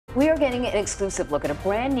getting an exclusive look at a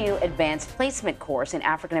brand new advanced placement course in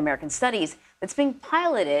African American studies that's being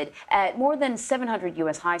piloted at more than 700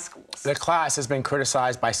 U.S. high schools. The class has been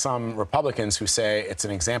criticized by some Republicans who say it's an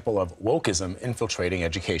example of woke-ism infiltrating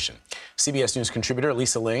education. CBS News contributor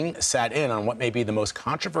Lisa Ling sat in on what may be the most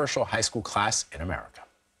controversial high school class in America.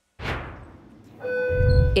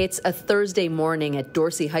 It's a Thursday morning at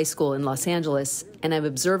Dorsey High School in Los Angeles, and I'm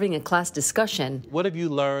observing a class discussion. What have you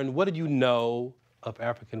learned? What did you know of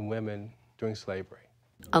African women during slavery?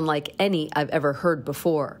 Unlike any I've ever heard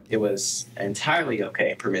before. It was entirely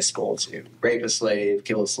okay, permissible to rape a slave,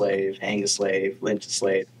 kill a slave, hang a slave, lynch a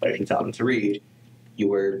slave. But if you taught them to read, you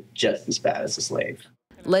were just as bad as a slave.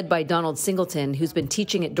 Led by Donald Singleton, who's been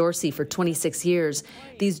teaching at Dorsey for 26 years,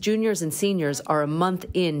 these juniors and seniors are a month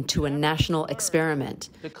into a national experiment.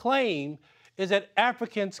 The claim is that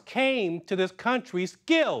Africans came to this country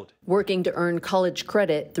skilled, working to earn college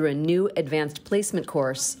credit through a new advanced placement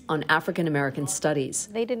course on African American studies.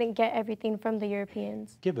 They didn't get everything from the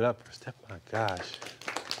Europeans. Give it up for Steph. My gosh.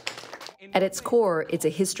 At its core, it's a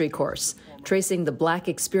history course, tracing the Black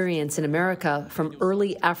experience in America from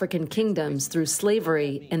early African kingdoms through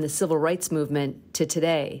slavery and the civil rights movement to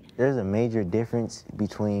today. There's a major difference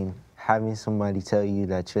between having somebody tell you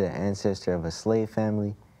that you're the ancestor of a slave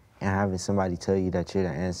family and having somebody tell you that you're the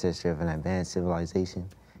ancestor of an advanced civilization.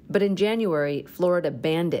 But in January, Florida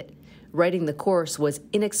banned it. Writing the course was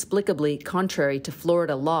inexplicably contrary to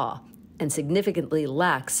Florida law and significantly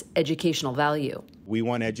lacks educational value. We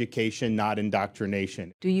want education, not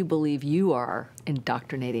indoctrination. Do you believe you are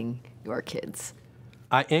indoctrinating your kids?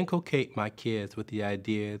 I inculcate my kids with the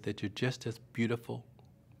idea that you're just as beautiful,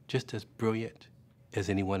 just as brilliant as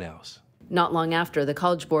anyone else. Not long after, the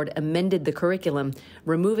College Board amended the curriculum,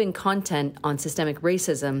 removing content on systemic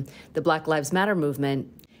racism, the Black Lives Matter movement,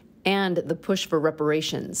 and the push for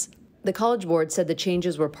reparations. The College Board said the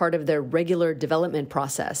changes were part of their regular development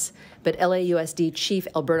process, but LAUSD Chief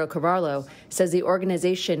Alberto Carvalho says the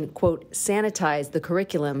organization, quote, sanitized the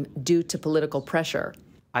curriculum due to political pressure.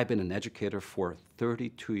 I've been an educator for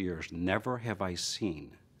 32 years. Never have I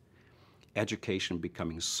seen education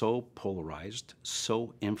becoming so polarized,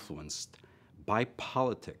 so influenced by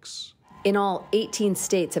politics. In all, 18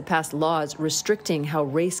 states have passed laws restricting how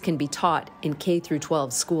race can be taught in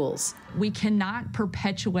K-12 schools. We cannot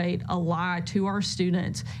perpetuate a lie to our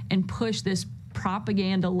students and push this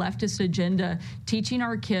propaganda leftist agenda, teaching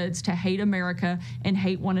our kids to hate America and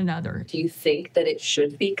hate one another. Do you think that it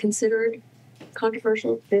should be considered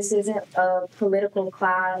controversial? This isn't a political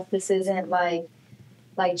class. This isn't like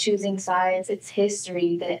choosing sides. It's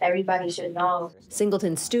history that everybody should know.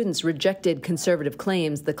 Singleton students rejected conservative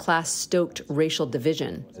claims the class stoked racial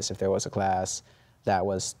division. If there was a class that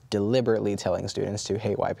was deliberately telling students to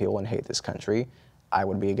hate white people and hate this country, I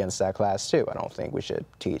would be against that class too. I don't think we should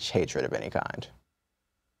teach hatred of any kind.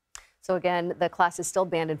 So again, the class is still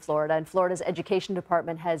banned in Florida, and Florida's education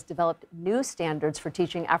department has developed new standards for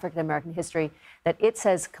teaching African American history that it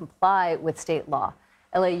says comply with state law.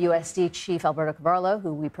 LAUSD Chief Alberto Carvalho,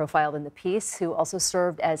 who we profiled in the piece, who also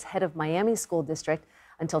served as head of Miami School District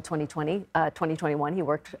until 2021, he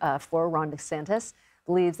worked for Ron DeSantis,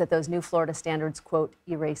 believes that those new Florida standards, quote,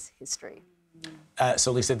 erase history.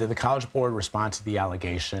 So, Lisa, did the College Board respond to the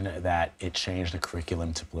allegation that it changed the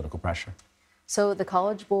curriculum to political pressure? So the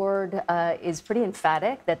College Board is pretty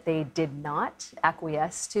emphatic that they did not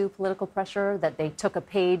acquiesce to political pressure, that they took a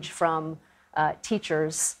page from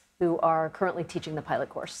teachers who are currently teaching the pilot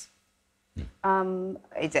course. I mean,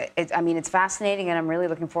 it's fascinating, and I'm really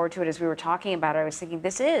looking forward to it. As we were talking about it, I was thinking,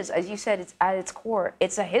 this is, as you said, it's at its core,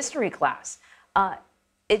 it's a history class.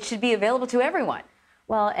 It should be available to everyone.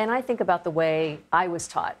 Well, and I think about the way I was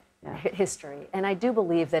taught history, and I do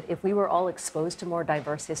believe that if we were all exposed to more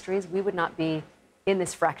diverse histories, we would not be in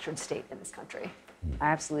this fractured state in this country.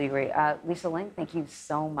 I absolutely agree. Lisa Ling, thank you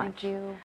so much. Thank you.